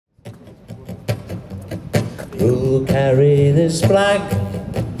Who'll carry this flag?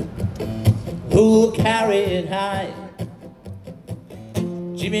 Who'll carry it high?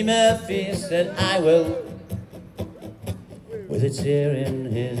 Jimmy Murphy said, I will, with a tear in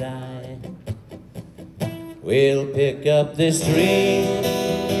his eye. We'll pick up this dream,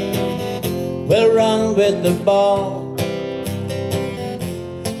 we'll run with the ball,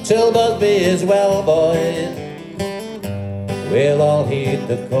 till Busby is well, boys, we'll all heed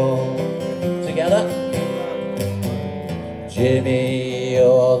the call. Together. Jimmy,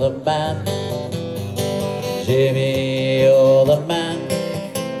 you're the man. Jimmy, you're the man.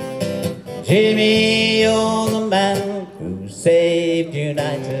 Jimmy, you're the man who saved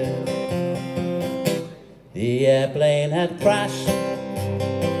United. The airplane had crashed,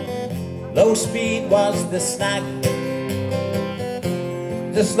 low speed was the snag.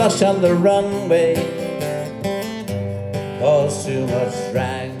 The slush on the runway caused too much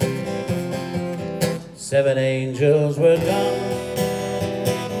drag. 7 angels were gone,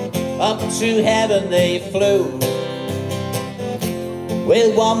 up to heaven they flew,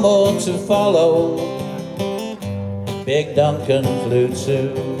 with one more to follow. Big Duncan flew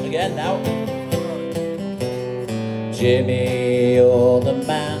too. Again now. Jimmy, you're the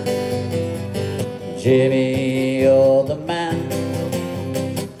man. Jimmy, you're the man.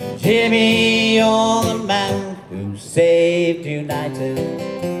 Jimmy, you're the man who saved United.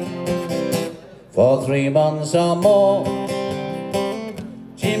 For 3 months or more,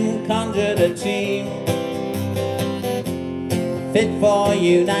 Jim conjured a team fit for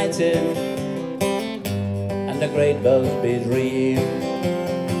United and the great Busby dream.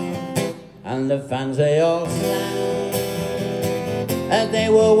 And the fans, they all sang as they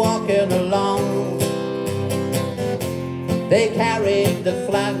were walking along. They carried the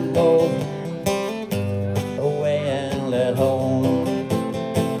flagpole away and led home.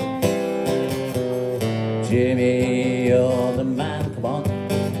 Jimmy, you're the man, come on.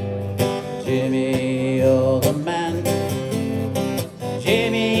 Jimmy, you're the man.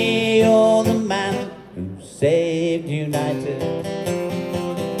 Jimmy, you're the man who saved United.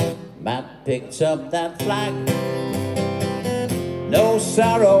 Matt picked up that flag, no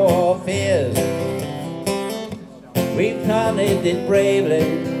sorrow or fears. We carried it bravely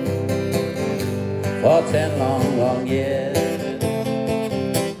for 10 long, long years.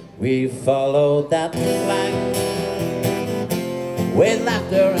 We followed that flag with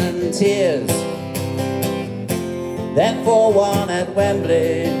laughter and tears. Then 4-1 at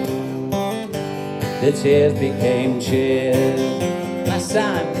Wembley, the tears became cheers. Last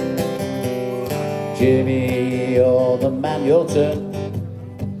time. Jimmy, you're the man, your turn.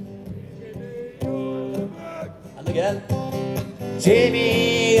 And again.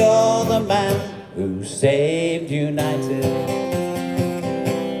 Jimmy, you're the man who saved United.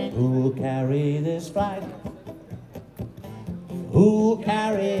 Who'll carry this flag? Who'll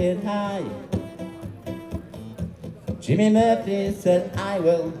carry it high? Jimmy Murphy said, I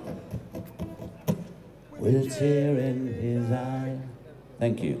will, with a tear in his eye.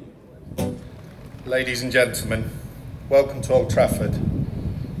 Thank you. Ladies and gentlemen, welcome to Old Trafford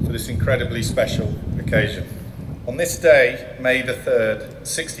for this incredibly special occasion. On this day, May the 3rd,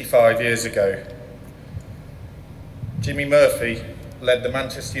 65 years ago, Jimmy Murphy led the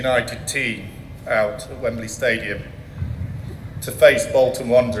Manchester United team out at Wembley Stadium to face Bolton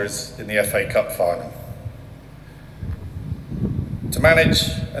Wanderers in the FA Cup final. To manage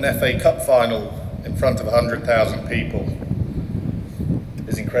an FA Cup final in front of 100,000 people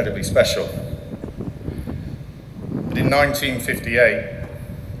is incredibly special. But in 1958,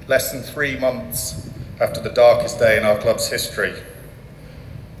 less than 3 months after the darkest day in our club's history,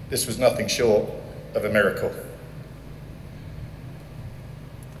 this was nothing short of a miracle.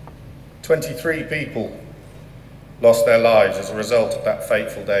 23 people lost their lives as a result of that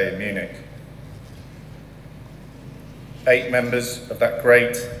fateful day in Munich. 8 members of that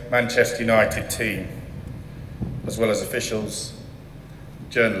great Manchester United team, as well as officials,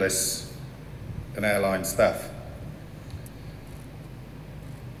 journalists, and airline staff.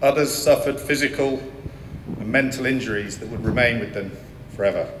 Others suffered physical and mental injuries that would remain with them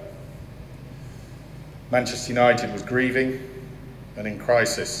forever. Manchester United was grieving and in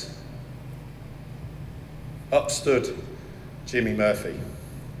crisis. Up stood Jimmy Murphy,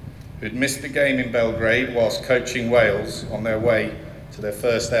 who'd missed the game in Belgrade whilst coaching Wales on their way to their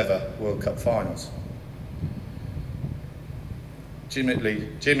first ever World Cup finals.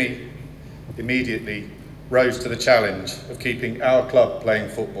 Jimmy immediately rose to the challenge of keeping our club playing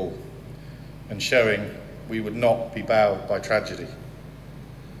football and showing we would not be bowed by tragedy.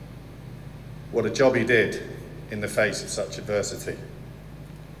 What a job he did in the face of such adversity.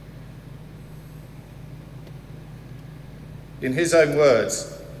 In his own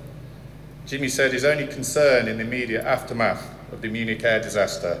words, Jimmy said his only concern in the immediate aftermath of the Munich air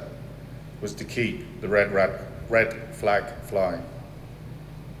disaster was to keep the red flag flying.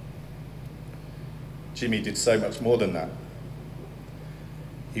 Jimmy did so much more than that.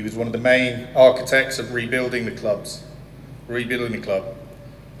 He was one of the main architects of rebuilding the club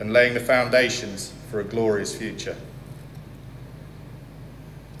and laying the foundations for a glorious future.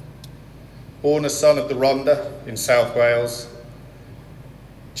 Born a son of the Rhondda in South Wales,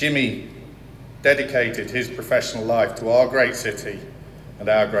 Jimmy dedicated his professional life to our great city and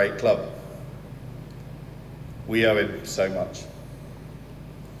our great club. We owe him so much.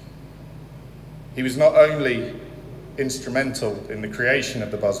 He was not only instrumental in the creation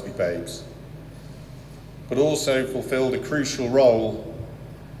of the Busby Babes, but also fulfilled a crucial role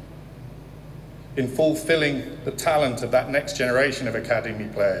in fulfilling the talent of that next generation of academy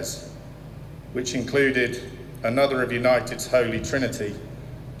players, which included another of United's Holy Trinity,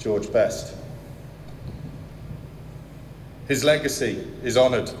 George Best. His legacy is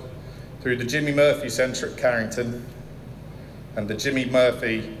honoured through the Jimmy Murphy Centre at Carrington and the Jimmy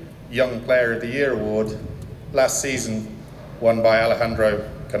Murphy Young Player of the Year Award, last season won by Alejandro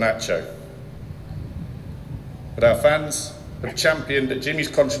Garnacho. But our fans have championed that Jimmy's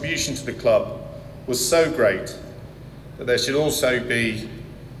contribution to the club was so great that there should also be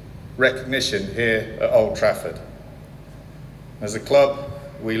recognition here at Old Trafford. As a club,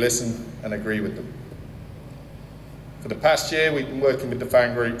 we listen and agree with them. For the past year, we've been working with the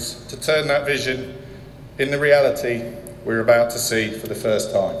fan groups to turn that vision in the reality we're about to see for the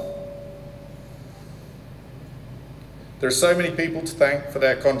first time. There are so many people to thank for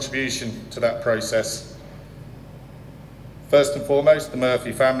their contribution to that process. First and foremost, the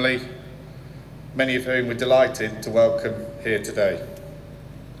Murphy family, many of whom we're delighted to welcome here today.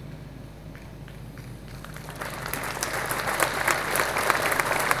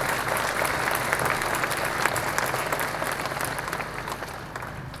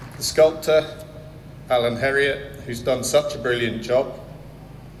 The sculptor, Alan Herriot, who's done such a brilliant job,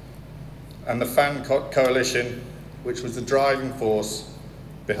 and the fan coalition, which was the driving force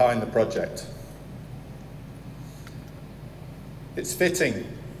behind the project. It's fitting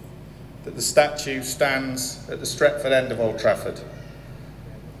that the statue stands at the Stretford End of Old Trafford,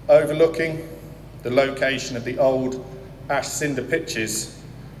 overlooking the location of the old ash cinder pitches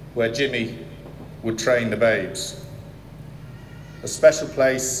where Jimmy would train the babes. A special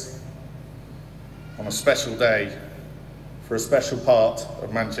place on a special day for a special part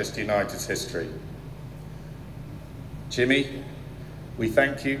of Manchester United's history. Jimmy, we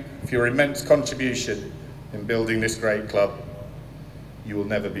thank you for your immense contribution in building this great club. You will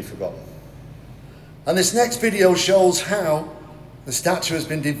never be forgotten. And this next video shows how the statue has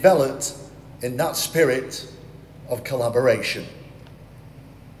been developed in that spirit of collaboration.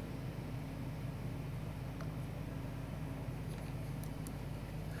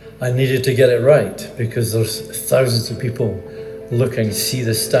 I needed to get it right because there's thousands of people looking to see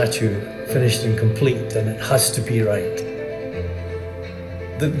the statue finished and complete, and it has to be right.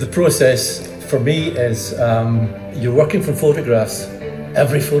 The process for me is you're working from photographs.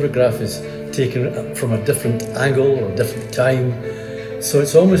 Every photograph is taken from a different angle or a different time. So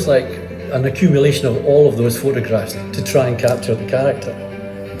it's almost like an accumulation of all of those photographs to try and capture the character.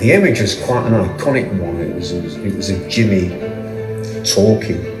 The image was quite an iconic one. It was a Jimmy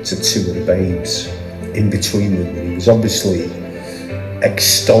talking to two of the babes in between them. And he was obviously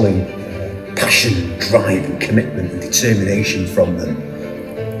extolling passion, drive and commitment and determination from them.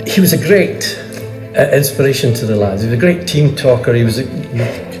 He was a great inspiration to the lads. He was a great team talker. He was a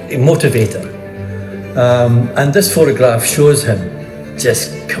motivator. And this photograph shows him,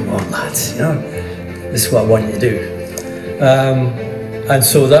 just come on lads, you know, this is what I want you to do. And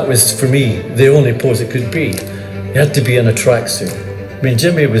so that was, for me, the only pose it could be. It had to be in a tracksuit. I mean,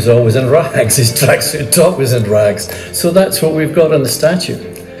 Jimmy was always in rags, his tracksuit top was in rags. So that's what we've got on the statue.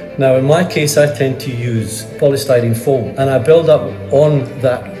 Now, in my case, I tend to use polystyrene foam, and I build up on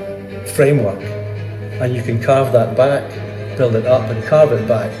that framework, and you can carve that back, build it up and carve it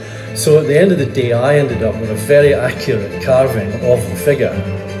back. So at the end of the day, I ended up with a very accurate carving of the figure.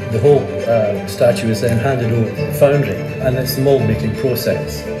 The whole statue is then handed over to the foundry, and it's the mould making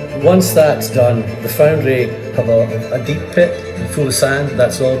process. Once that's done, the foundry have a deep pit full of sand.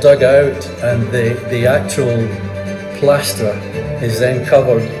 That's all dug out, and the actual plaster is then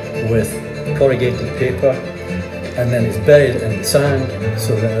covered with corrugated paper, and then it's buried in the sand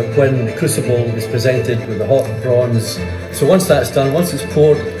so that when the crucible is presented with the hot bronze. So once that's done, once it's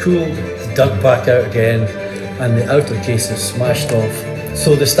poured, cooled, it's dug back out again, and the outer case is smashed off.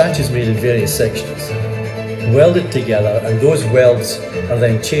 So the statue is made in various sections. welded together, and those welds are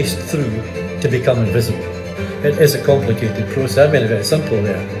then chased through to become invisible. It is a complicated process. I made it very simple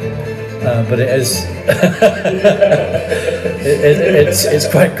there, but it is. it's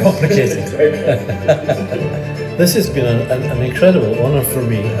quite complicated. This has been an incredible honour for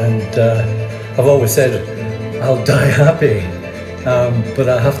me, and I've always said I'll die happy, but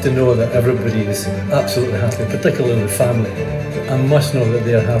I have to know that everybody is absolutely happy, particularly the family. I must know that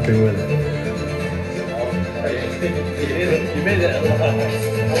they are happy with it. You made it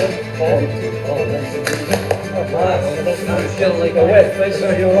like a wet fish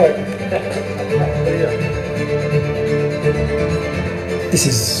on your heart. This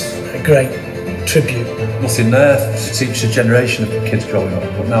is a great tribute. Nothing there to teach a generation of kids growing up,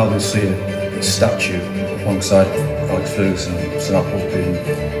 but now they see a statue alongside Alex Ferguson and St Appleby,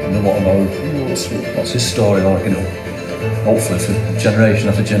 and they want to know what's his story like, you know. Hopefully for generation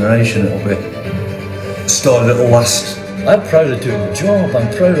after generation it'll be a story that'll last. I'm proud of doing the job. I'm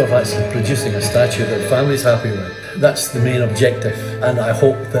proud of actually producing a statue that the family's happy with. That's the main objective, and I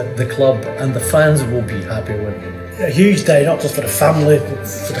hope that the club and the fans will be happy with it. A huge day, not just for the family, but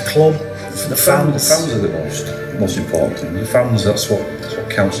for the club, for the fans. The fans are the most important thing. The fans, that's what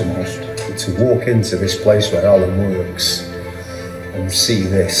counts the most. To walk into this place where Alan works and see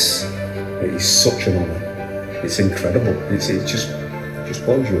this, it is such an honour. It's incredible. It just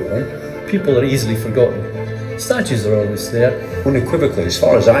blows you away. People are easily forgotten. Statues are always there. Unequivocally, as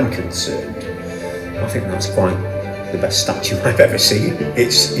far as I'm concerned, I think that's quite the best statue I've ever seen.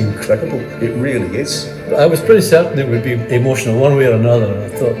 It's incredible. It really is. I was pretty certain it would be emotional one way or another. I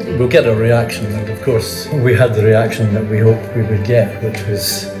thought we'll get a reaction, and of course we had the reaction that we hoped we would get, which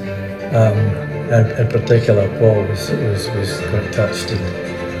was, in particular, Paul was quite touched, and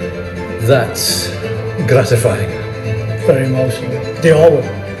that's gratifying. Very emotional. They all were.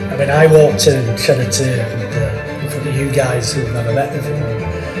 I mean, I walked in and shed a tear in front of you guys who've never met before.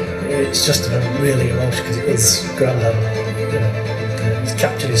 It's just really emotional because it is Grandad. You know, he's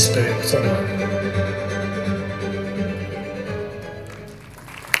captured his spirit. So.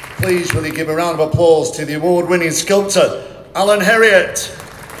 Please will you give a round of applause to the award-winning sculptor, Alan Herriot.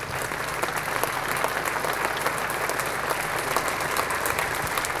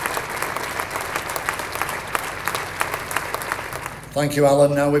 Thank you,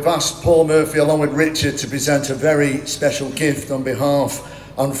 Alan. Now we've asked Paul Murphy along with Richard to present a very special gift on behalf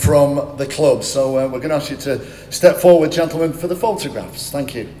and from the club. So we're going to ask you to step forward, gentlemen, for the photographs.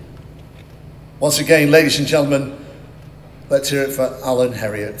 Thank you. Once again, ladies and gentlemen, let's hear it for Alan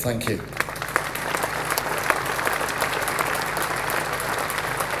Herriot. Thank you.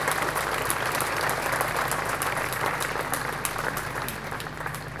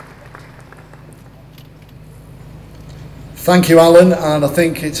 Thank you, Alan, and I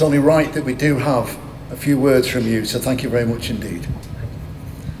think it's only right that we do have a few words from you, so thank you very much indeed.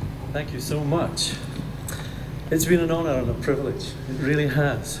 Thank you so much. It's been an honour and a privilege. It really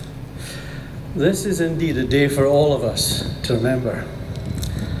has. This is indeed a day for all of us to remember.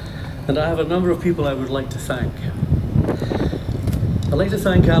 And I have a number of people I would like to thank. I'd like to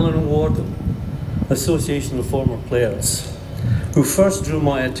thank Alan Warden, Association of Former Players, who first drew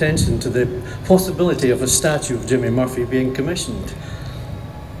my attention to the possibility of a statue of Jimmy Murphy being commissioned.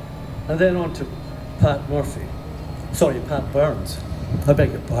 And then on to Pat Burns. I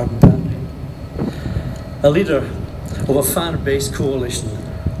beg your pardon, Pat. A leader of a fan-based coalition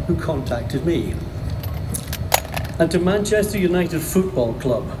who contacted me. And to Manchester United Football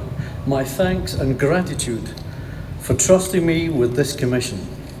Club, my thanks and gratitude for trusting me with this commission.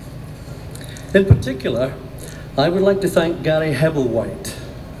 In particular, I would like to thank Gary Hebblewhite,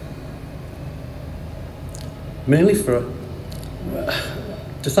 mainly to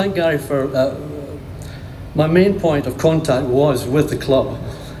thank Gary for, my main point of contact was with the club,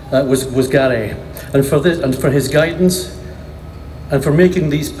 was Gary, and for his guidance, and for making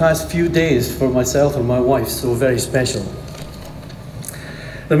these past few days for myself and my wife so very special.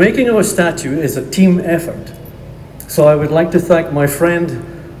 The making of a statue is a team effort, so I would like to thank my friend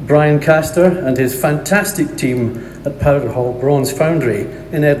Brian Castor and his fantastic team at Powder Hall Bronze Foundry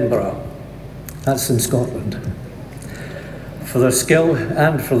in Edinburgh, that's in Scotland, for their skill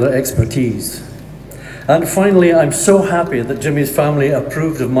and for their expertise. And finally, I'm so happy that Jimmy's family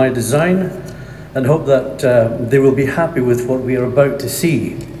approved of my design and hope that they will be happy with what we are about to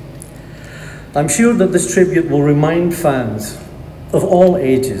see. I'm sure that this tribute will remind fans of all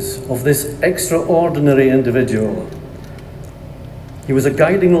ages of this extraordinary individual. He was a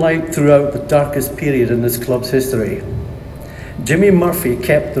guiding light throughout the darkest period in this club's history. Jimmy Murphy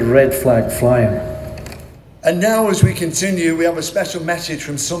kept the red flag flying. And now as we continue, we have a special message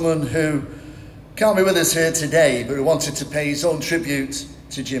from someone who Can't be with us here today, but he wanted to pay his own tribute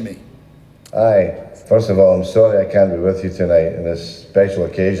to Jimmy. Aye, first of all, I'm sorry I can't be with you tonight on this special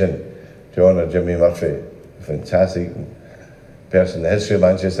occasion to honour Jimmy Murphy, a fantastic person in the history of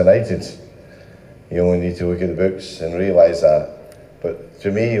Manchester United. You only need to look at the books and realise that. But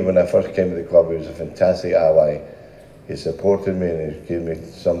to me, when I first came to the club, he was a fantastic ally. He supported me and he gave me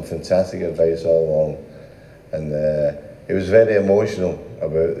some fantastic advice all along. And he was very emotional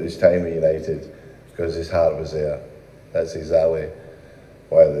about his time at United because his heart was there. That's exactly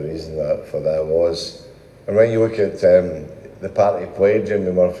why the reason for that was. And when you look at the part he played,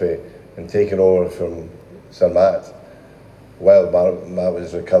 Jimmy Murphy, and taking over from Sir Matt, while Matt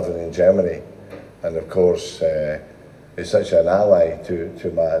was recovering in Germany, and of course he's such an ally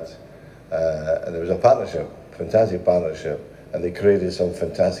to Matt, and there was a partnership, fantastic partnership, and they created some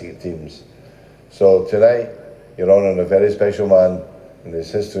fantastic teams. So tonight you're honouring a very special man in his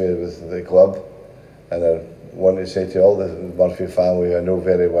history with the club, and I want to say to all the Murphy family I know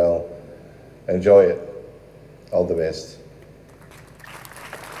very well, enjoy it. All the best.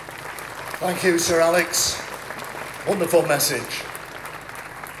 Thank you, Sir Alex. Wonderful message.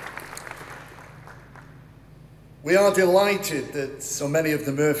 We are delighted that so many of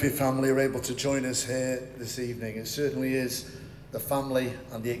the Murphy family are able to join us here this evening. It certainly is the family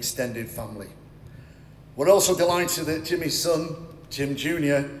and the extended family. We're also delighted that Jimmy's son, Jim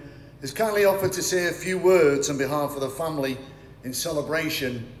Jr., has kindly offered to say a few words on behalf of the family in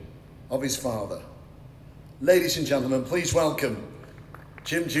celebration of his father. Ladies and gentlemen, please welcome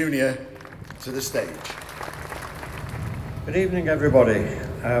Jim Jr. to the stage. Good evening, everybody.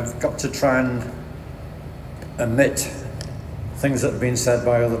 I've got to try and omit things that have been said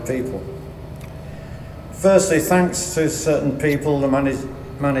by other people. Firstly, thanks to certain people, the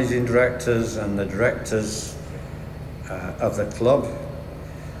managing directors and the directors of the club.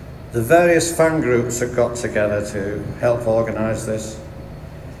 The various fan groups have got together to help organise this.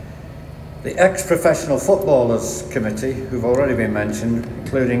 The ex-professional footballers committee, who've already been mentioned,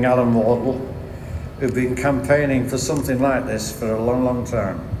 including Alan Wardle, who've been campaigning for something like this for a long, long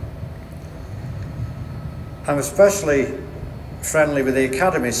time. I'm especially friendly with the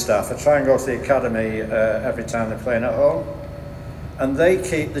academy staff. I try and go to the academy every time they're playing at home, and they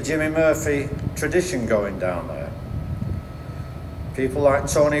keep the Jimmy Murphy tradition going down there. People like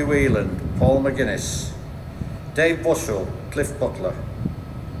Tony Whelan, Paul McGuinness, Dave Bushell, Cliff Butler.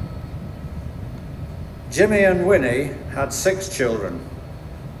 Jimmy and Winnie had 6 children,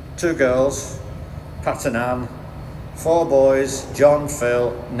 2 girls, Pat and Ann, 4 boys, John,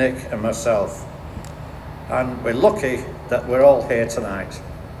 Phil, Nick and myself. And we're lucky that we're all here tonight.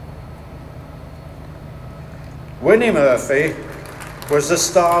 Winnie Murphy was the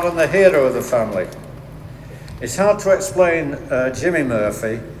star and the hero of the family. It's hard to explain Jimmy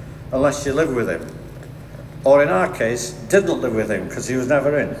Murphy unless you live with him, or in our case, didn't live with him because he was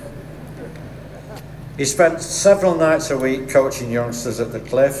never in. He spent several nights a week coaching youngsters at the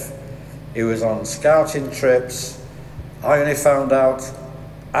Cliff. He was on scouting trips. I only found out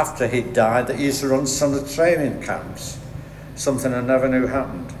after he'd died that he used to run some of the training camps, something I never knew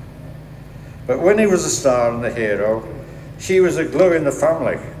happened. But Winnie was the star and the hero. She was a glue in the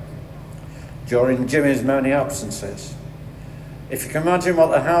family during Jimmy's many absences. If you can imagine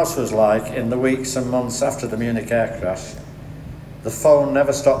what the house was like in the weeks and months after the Munich air crash, the phone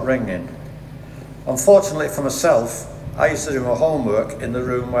never stopped ringing. Unfortunately for myself, I used to do my homework in the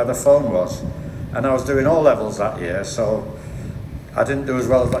room where the phone was, and I was doing O levels that year, so I didn't do as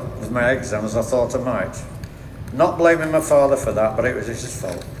well with my exam as I thought I might. Not blaming my father for that, but it was his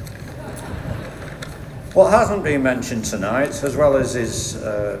fault. What hasn't been mentioned tonight, as well as his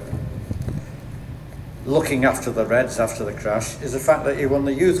looking after the Reds after the crash, is the fact that he won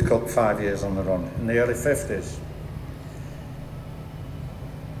the Youth Cup 5 years on the run in the early 50s.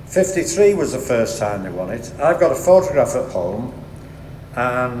 53 was the first time they won it. I've got a photograph at home,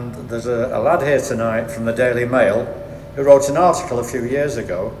 and there's a lad here tonight from the Daily Mail who wrote an article a few years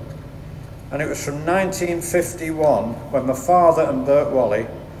ago, and it was from 1951 when my father and Bert Wally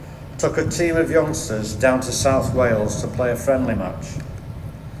took a team of youngsters down to South Wales to play a friendly match.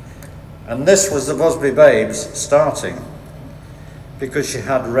 And this was the Busby Babes starting, because she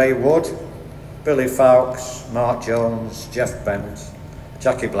had Ray Wood, Billy Fawkes, Mark Jones, Jeff Bent,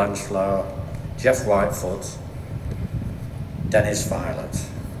 Jackie Blanchflower, Jeff Whitefoot, Dennis Violet,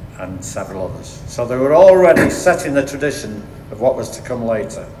 and several others. So they were already setting the tradition of what was to come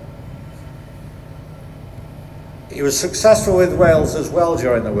later. He was successful with Wales as well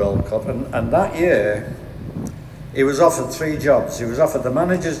during the World Cup, and that year he was offered 3 jobs. He was offered the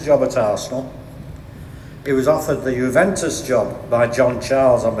manager's job at Arsenal, he was offered the Juventus job by John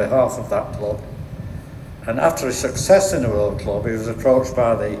Charles on behalf of that club, And after his success in the World Club, he was approached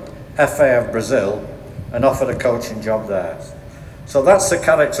by the FA of Brazil and offered a coaching job there. So that's the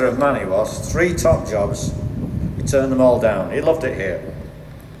character of man he was. 3 top jobs, he turned them all down. He loved it here.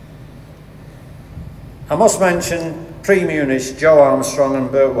 I must mention pre-Munich, Joe Armstrong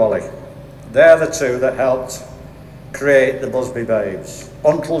and Bert Wally. They're the 2 that helped create the Busby Babes.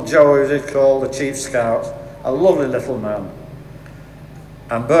 Uncle Joe, who they called the Chief Scout, a lovely little man.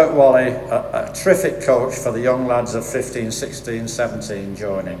 And Bert Wally, a terrific coach for the young lads of 15, 16, 17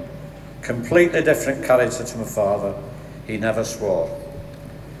 joining. Completely different character to my father. He never swore.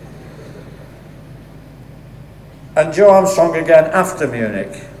 And Joe Armstrong again after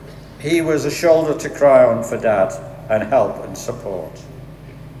Munich. He was a shoulder to cry on for Dad and help and support.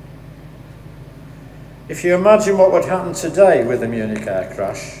 If you imagine what would happen today with the Munich air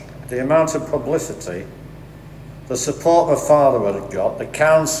crash, the amount of publicity, the support my father would have got, the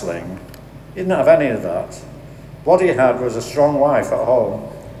counselling, he didn't have any of that. What he had was a strong wife at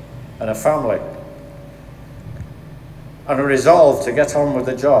home and a family and a resolve to get on with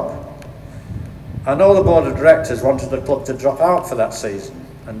the job. I know the board of directors wanted the club to drop out for that season,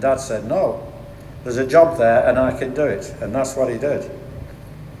 and Dad said, no, there's a job there and I can do it, and that's what he did.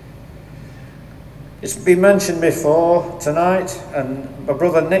 It's been mentioned before tonight, and my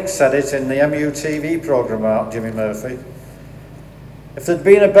brother Nick said it in the MUTV programme about Jimmy Murphy. If there'd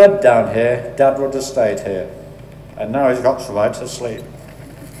been a bed down here, Dad would have stayed here. And now he's got somewhere to sleep.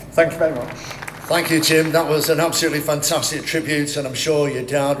 Thank you very much. Thank you, Jim. That was an absolutely fantastic tribute, and I'm sure your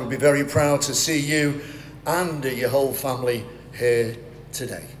dad would be very proud to see you and your whole family here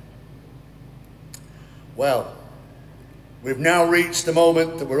today. Well, we've now reached the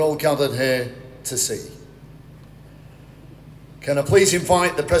moment that we're all gathered here to see. Can I please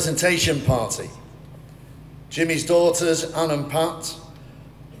invite the presentation party, Jimmy's daughters, Anne and Pat,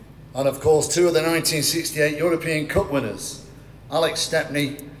 and of course 2 of the 1968 European Cup winners, Alex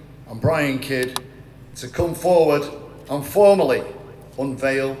Stepney and Brian Kidd, to come forward and formally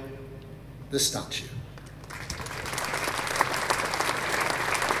unveil the statue.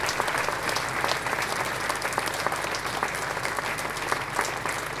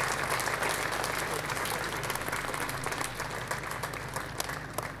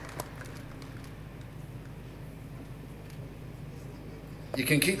 You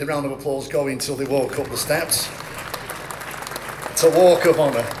can keep the round of applause going until they walk up the steps. It's a walk of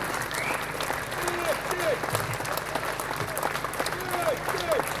honour.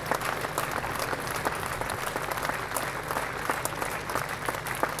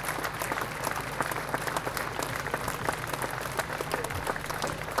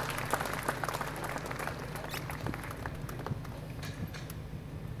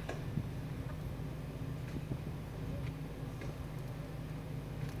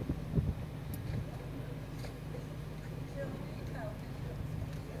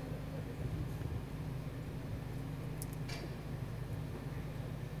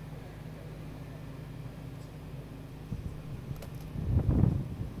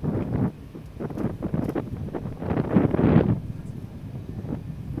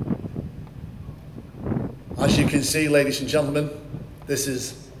 As you can see, ladies and gentlemen, this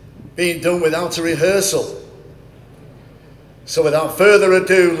is being done without a rehearsal. So without further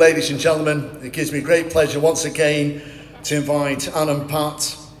ado, ladies and gentlemen, it gives me great pleasure once again to invite Anne and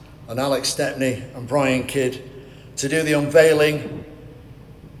Pat and Alex Stepney and Brian Kidd to do the unveiling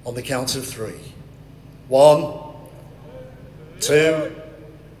on the count of 3. 1, 2,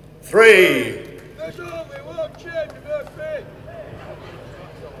 3. There's only one Jimmy Murphy.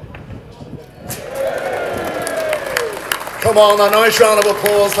 Come on, a nice round of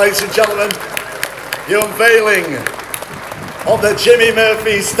applause, ladies and gentlemen. The unveiling of the Jimmy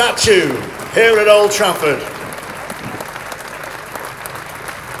Murphy statue here at Old Trafford.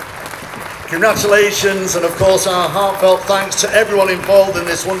 Congratulations, and of course our heartfelt thanks to everyone involved in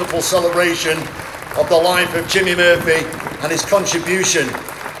this wonderful celebration of the life of Jimmy Murphy and his contribution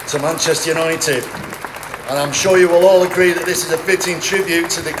to Manchester United. And I'm sure you will all agree that this is a fitting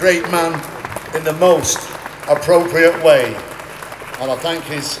tribute to the great man in the most appropriate way. And I thank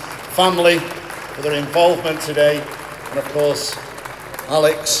his family for their involvement today, and of course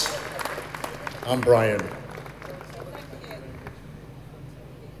Alex and Brian.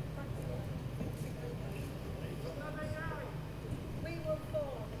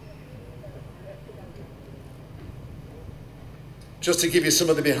 Just to give you some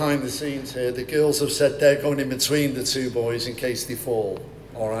of the behind the scenes here, the girls have said they're going in between the 2 boys in case they fall.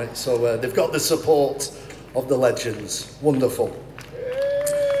 All right, so they've got the support of the legends. Wonderful.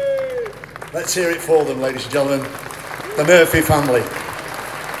 Let's hear it for them, ladies and gentlemen. The Murphy family.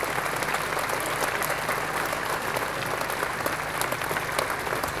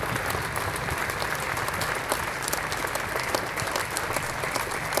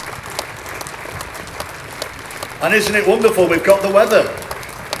 And isn't it wonderful, we've got the weather.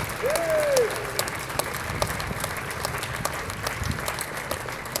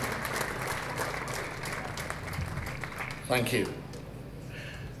 Thank you.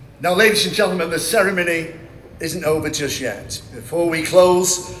 Now, ladies and gentlemen, the ceremony isn't over just yet. Before we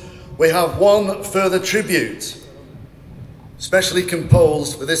close, we have one further tribute, specially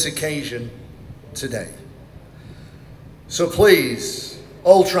composed for this occasion today. So please,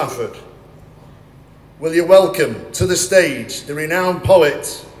 Old Trafford, will you welcome to the stage the renowned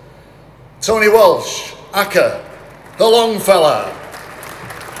poet, Tony Walsh, aka the Longfella.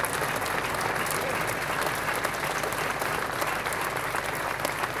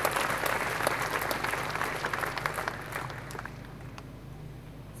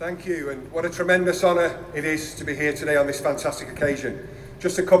 Thank you, and what a tremendous honour it is to be here today on this fantastic occasion.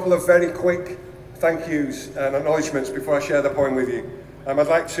 Just a couple of very quick thank yous and acknowledgements before I share the poem with you. I'd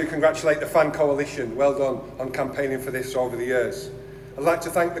like to congratulate the Fan Coalition. Well done on campaigning for this over the years. I'd like to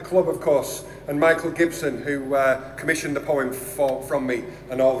thank the club, of course, and Michael Gibson, who commissioned the poem from me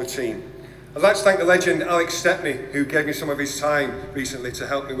and all the team. I'd like to thank the legend Alex Stepney, who gave me some of his time recently to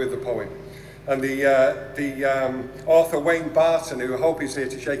help me with the poem. And the author Wayne Barton, who I hope is here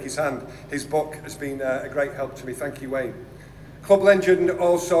to shake his hand. His book has been a great help to me. Thank you, Wayne. Club legend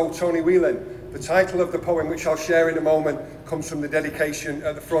also Tony Whelan. The title of the poem, which I'll share in a moment, comes from the dedication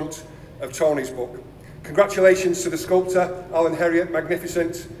at the front of Tony's book. Congratulations to the sculptor, Alan Herriot,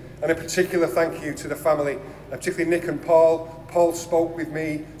 magnificent, and a particular thank you to the family, particularly Nick and Paul. Paul spoke with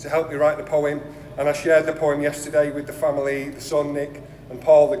me to help me write the poem, and I shared the poem yesterday with the family, the son Nick, and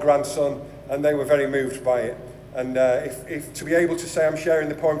Paul, the grandson, and they were very moved by it. And if to be able to say I'm sharing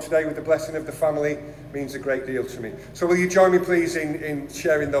the poem today with the blessing of the family means a great deal to me. So will you join me please in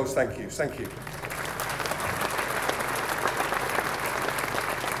sharing those thank yous. Thank you.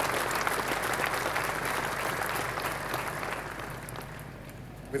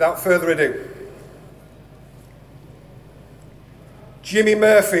 Without further ado, Jimmy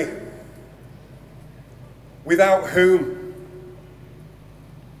Murphy, without whom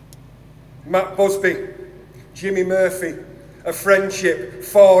Matt Busby, Jimmy Murphy, a friendship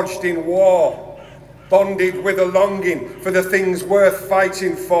forged in war, bonded with a longing for the things worth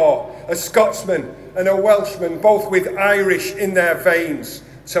fighting for, a Scotsman and a Welshman, both with Irish in their veins,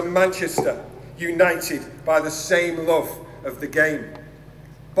 to Manchester, united by the same love of the game.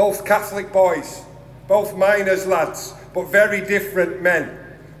 Both Catholic boys, both miners' lads, but very different men.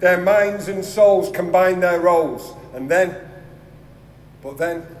 Their minds and souls combined their roles, and then,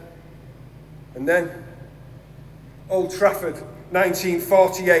 Old Trafford,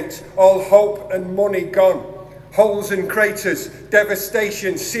 1948, all hope and money gone. Holes and craters,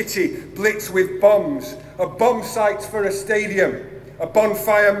 devastation, city blitzed with bombs. A bomb site for a stadium, a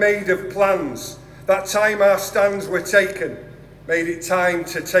bonfire made of plans. That time our stands were taken, made it time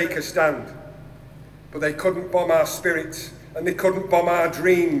to take a stand. But they couldn't bomb our spirit, and they couldn't bomb our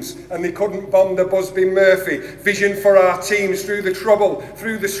dreams, and they couldn't bomb the Busby Murphy vision for our teams. Through the trouble,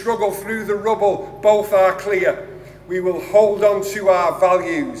 through the struggle, through the rubble, both are clear. We will hold on to our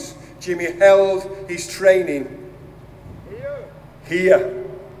values. Jimmy held his training here.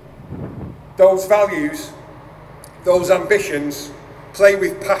 Those values, those ambitions, play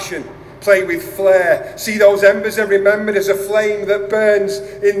with passion, play with flair. See those embers and remember there's a flame that burns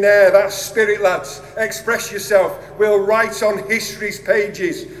in there. That spirit, lads. Express yourself. We'll write on history's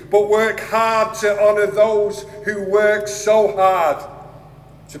pages, but work hard to honour those who work so hard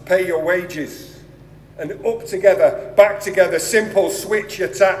to pay your wages. And up together, back together, simple switch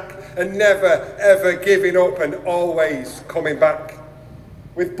attack, and never ever giving up and always coming back.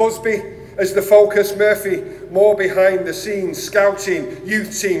 With Busby as the focus, Murphy more behind the scenes, scouting,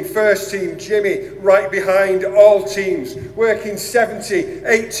 youth team, first team, Jimmy right behind all teams, working 70,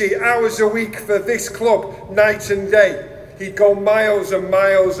 80 hours a week for this club, night and day. He'd go miles and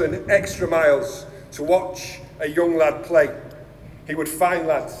miles and extra miles to watch a young lad play. He would find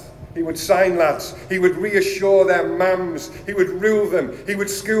lads, he would sign lads, he would reassure their mums, he would rule them, he would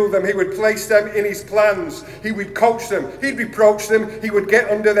school them, he would place them in his plans, he would coach them, he'd reproach them, he would get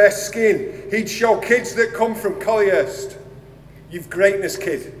under their skin. He'd show kids that come from Collyhurst, you've greatness,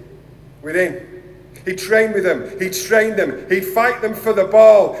 kid, within. He'd train with them, he'd train them, he'd fight them for the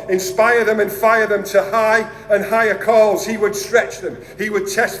ball, inspire them and fire them to high and higher calls. He would stretch them, he would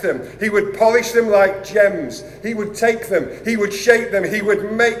test them, he would polish them like gems. He would take them, he would shape them, he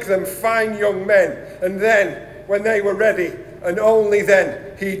would make them fine young men. And then, when they were ready, and only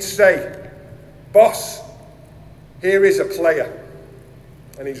then, he'd say, "Boss, here is a player,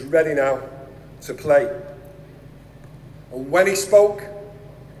 and he's ready now to play." And when he spoke,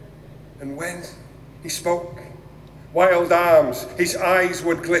 Wild Arms, his eyes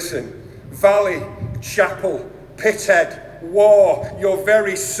would glisten. Valley, Chapel, Pithead, War, your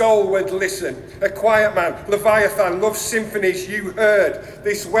very soul would listen. A quiet man, Leviathan, love symphonies you heard.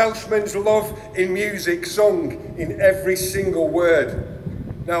 This Welshman's love in music sung in every single word.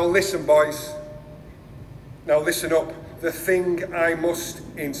 Now listen, boys. Now listen up. The thing I must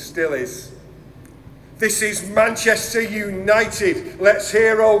instill is, this is Manchester United. Let's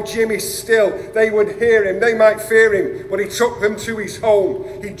hear old Jimmy still. They would hear him, they might fear him, but he took them to his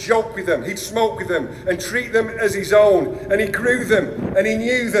home. He'd joke with them, he'd smoke with them, and treat them as his own. And he grew them, and he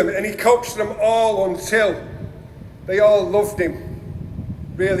knew them, and he coached them all until they all loved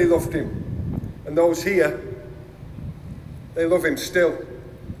him, really loved him. And those here, they love him still.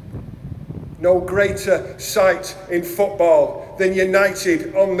 No greater sight in football than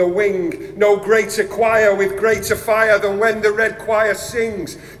United on the wing. No greater choir with greater fire than when the red choir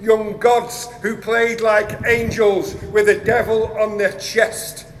sings. Young gods who played like angels with a devil on their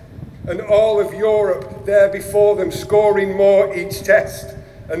chest. And all of Europe there before them, scoring more each test.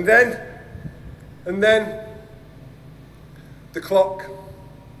 And then, the clock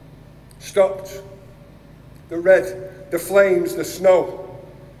stopped. The red, the flames, the snow.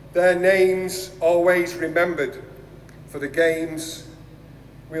 Their names always remembered, for the games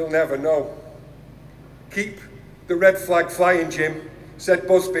we'll never know. Keep the red flag flying, Jim, said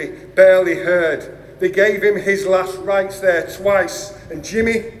Busby, barely heard. They gave him his last rites there twice, and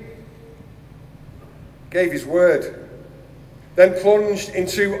Jimmy gave his word. Then plunged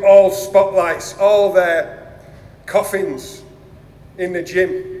into all spotlights, all their coffins in the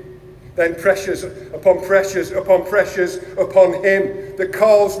gym. Then pressures upon pressures upon pressures upon him. The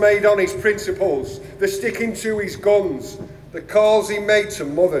calls made on his principles, the sticking to his guns, the calls he made to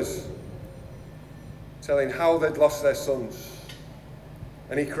mothers, telling how they'd lost their sons.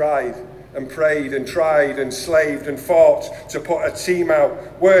 And he cried and prayed and tried and slaved and fought to put a team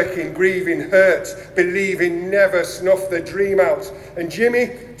out, working, grieving, hurt, believing, never snuffed the dream out. And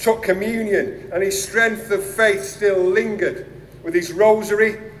Jimmy took communion, and his strength of faith still lingered, with his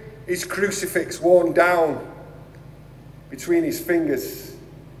rosary, his crucifix worn down between his fingers.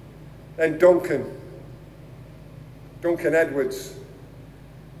 Then Duncan Edwards,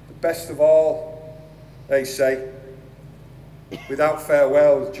 the best of all, they say, without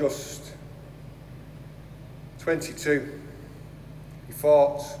farewell, just 22. He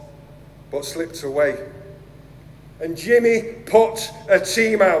fought, but slipped away. And Jimmy put a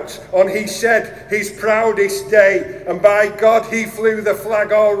team out on, he said, his proudest day. And by God, he flew the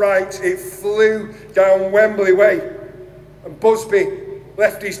flag all right. It flew down Wembley way. And Busby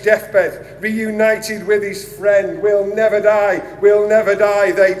left his deathbed, reunited with his friend. We'll never die, we'll never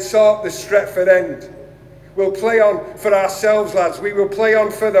die, they taught the Stretford End. We'll play on for ourselves, lads. We will play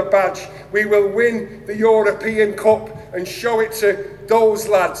on for the badge. We will win the European Cup and show it to those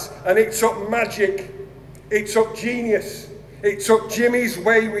lads. And it took magic. It took genius. It took Jimmy's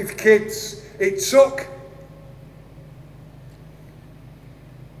way with kids. It took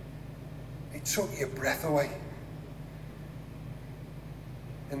your breath away.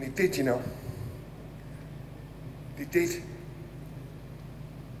 And they did, you know. They did.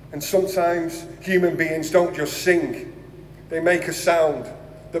 And sometimes human beings don't just sing. They make a sound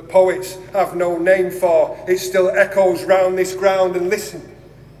that poets have no name for. It still echoes round this ground, and listen,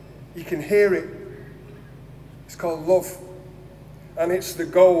 you can hear it. It's called love, and it's the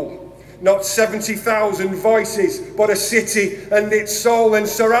goal. Not 70,000 voices, but a city and its soul. And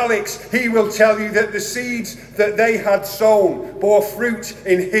Sir Alex, he will tell you that the seeds that they had sown bore fruit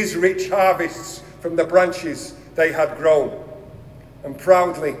in his rich harvests from the branches they had grown. And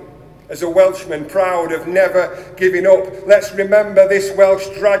proudly, as a Welshman proud of never giving up, let's remember this Welsh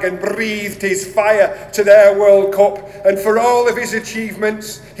dragon breathed his fire to their World Cup. And for all of his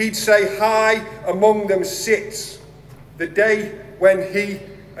achievements, he'd say, high among them sits the day when he,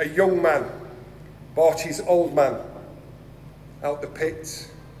 a young man, bought his old man out the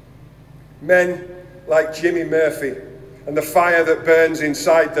pit. Men like Jimmy Murphy and the fire that burns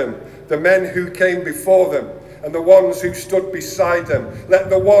inside them, the men who came before them, and the ones who stood beside them.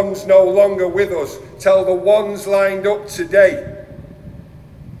 Let the ones no longer with us tell the ones lined up today.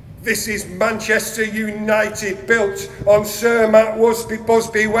 This is Manchester United, built on Sir Matt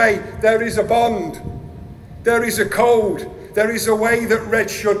Busby Way. There is a bond, there is a code, there is a way that red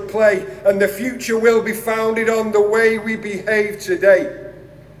should play, and the future will be founded on the way we behave today.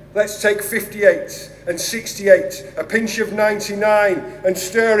 Let's take 58 and 68, a pinch of 99, and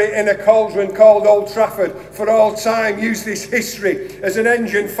stir it in a cauldron called Old Trafford for all time. Use this history as an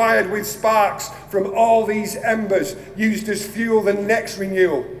engine fired with sparks from all these embers, used as fuel the next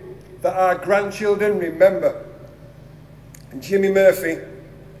renewal that our grandchildren remember. And Jimmy Murphy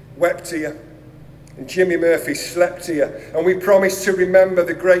wept here, and Jimmy Murphy slept here, and we promise to remember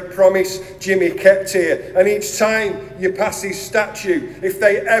the great promise Jimmy kept here. And each time you pass his statue, if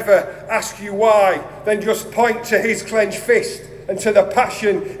they ever ask you why, then just point to his clenched fist and to the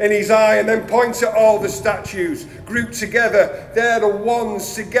passion in his eye, and then point at all the statues grouped together. They're the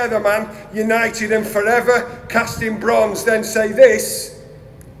ones together, man, united and forever, cast in bronze. Then say, this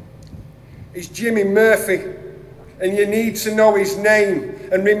is Jimmy Murphy, and you need to know his name,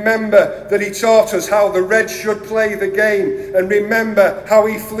 and remember that he taught us how the Reds should play the game, and remember how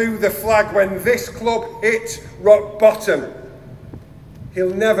he flew the flag when this club hit rock bottom.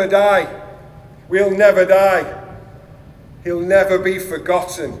 He'll never die. We'll never die. He'll never be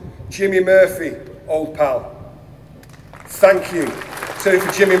forgotten. Jimmy Murphy, old pal. Thank you. So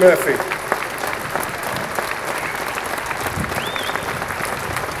for Jimmy Murphy.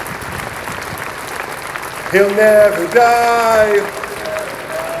 He'll never die.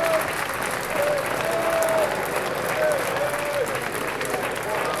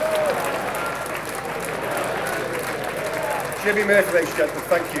 Jimmy Murphy, ladies and gentlemen,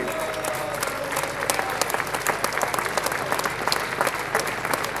 thank you.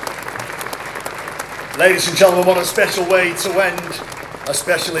 Ladies and gentlemen, what a special way to end a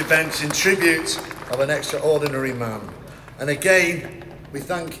special event in tribute of an extraordinary man. And again, we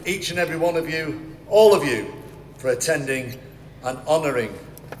thank each and every one of you, all of you, for attending and honouring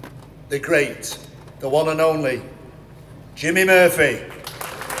the great, the one and only Jimmy Murphy.